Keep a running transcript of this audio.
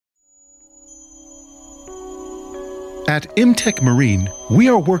At Imtech Marine, we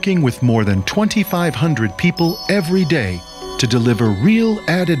are working with more than 2,500 people every day to deliver real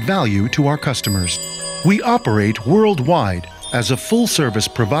added value to our customers. We operate worldwide as a full-service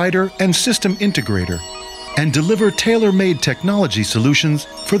provider and system integrator and deliver tailor-made technology solutions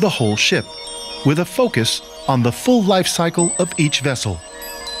for the whole ship, with a focus on the full life cycle of each vessel.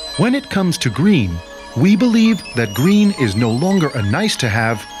 When it comes to green, we believe that green is no longer a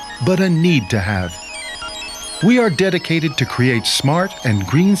nice-to-have, but a need-to-have. We are dedicated to create smart and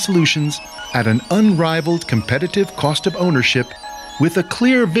green solutions at an unrivaled competitive cost of ownership with a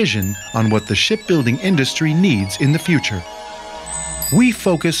clear vision on what the shipbuilding industry needs in the future. We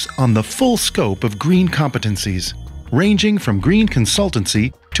focus on the full scope of green competencies, ranging from green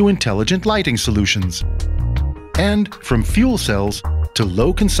consultancy to intelligent lighting solutions, and from fuel cells to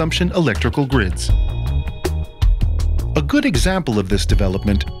low-consumption electrical grids. A good example of this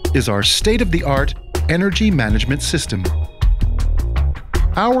development is our state-of-the-art energy management system.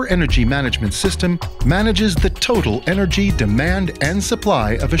 Our energy management system manages the total energy demand and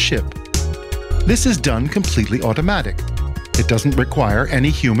supply of a ship. This is done completely automatic. It doesn't require any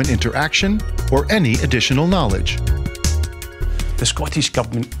human interaction or any additional knowledge. The Scottish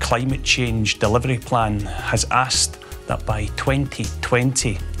Government Climate Change Delivery Plan has asked that by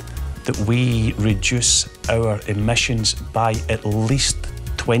 2020 that we reduce our emissions by at least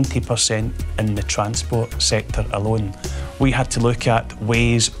 20% in the transport sector alone. We had to look at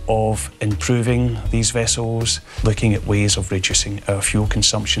ways of improving these vessels, looking at ways of reducing our fuel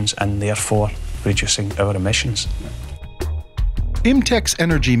consumptions and therefore reducing our emissions. Imtech's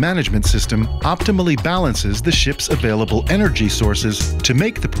energy management system optimally balances the ship's available energy sources to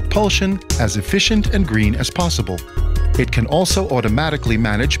make the propulsion as efficient and green as possible. It can also automatically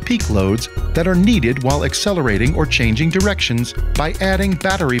manage peak loads that are needed while accelerating or changing directions by adding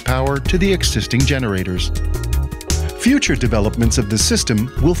battery power to the existing generators. Future developments of the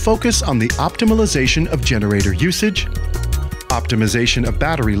system will focus on the optimization of generator usage, optimization of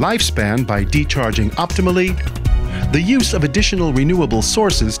battery lifespan by decharging optimally, the use of additional renewable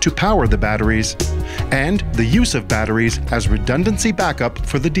sources to power the batteries, and the use of batteries as redundancy backup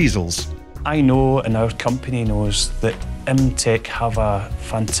for the diesels. I know, and our company knows, that Imtech have a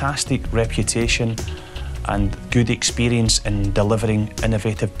fantastic reputation and good experience in delivering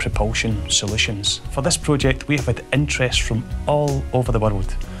innovative propulsion solutions. For this project, we have had interest from all over the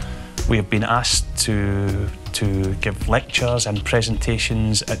world. We have been asked to give lectures and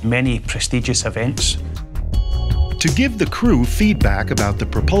presentations at many prestigious events. To give the crew feedback about the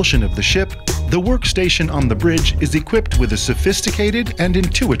propulsion of the ship, the workstation on the bridge is equipped with a sophisticated and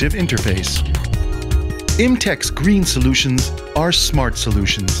intuitive interface. Imtech's green solutions are smart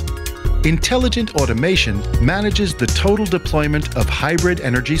solutions. Intelligent automation manages the total deployment of hybrid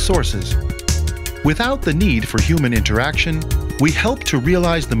energy sources. Without the need for human interaction, we help to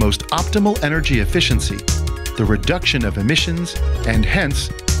realize the most optimal energy efficiency, the reduction of emissions, and hence,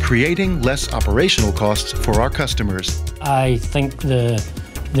 creating less operational costs for our customers. I think the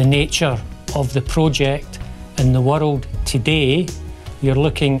nature of the project in the world today, you're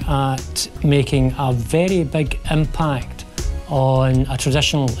looking at making a very big impact on a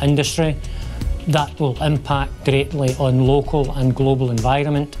traditional industry that will impact greatly on local and global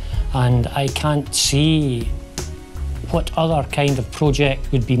environment, and I can't see what other kind of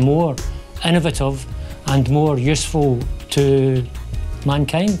project would be more innovative and more useful to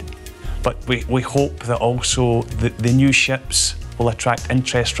mankind. But we hope that also the new ships will attract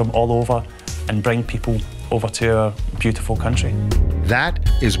interest from all over and bring people over to our beautiful country. That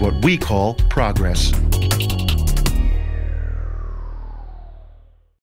is what we call progress.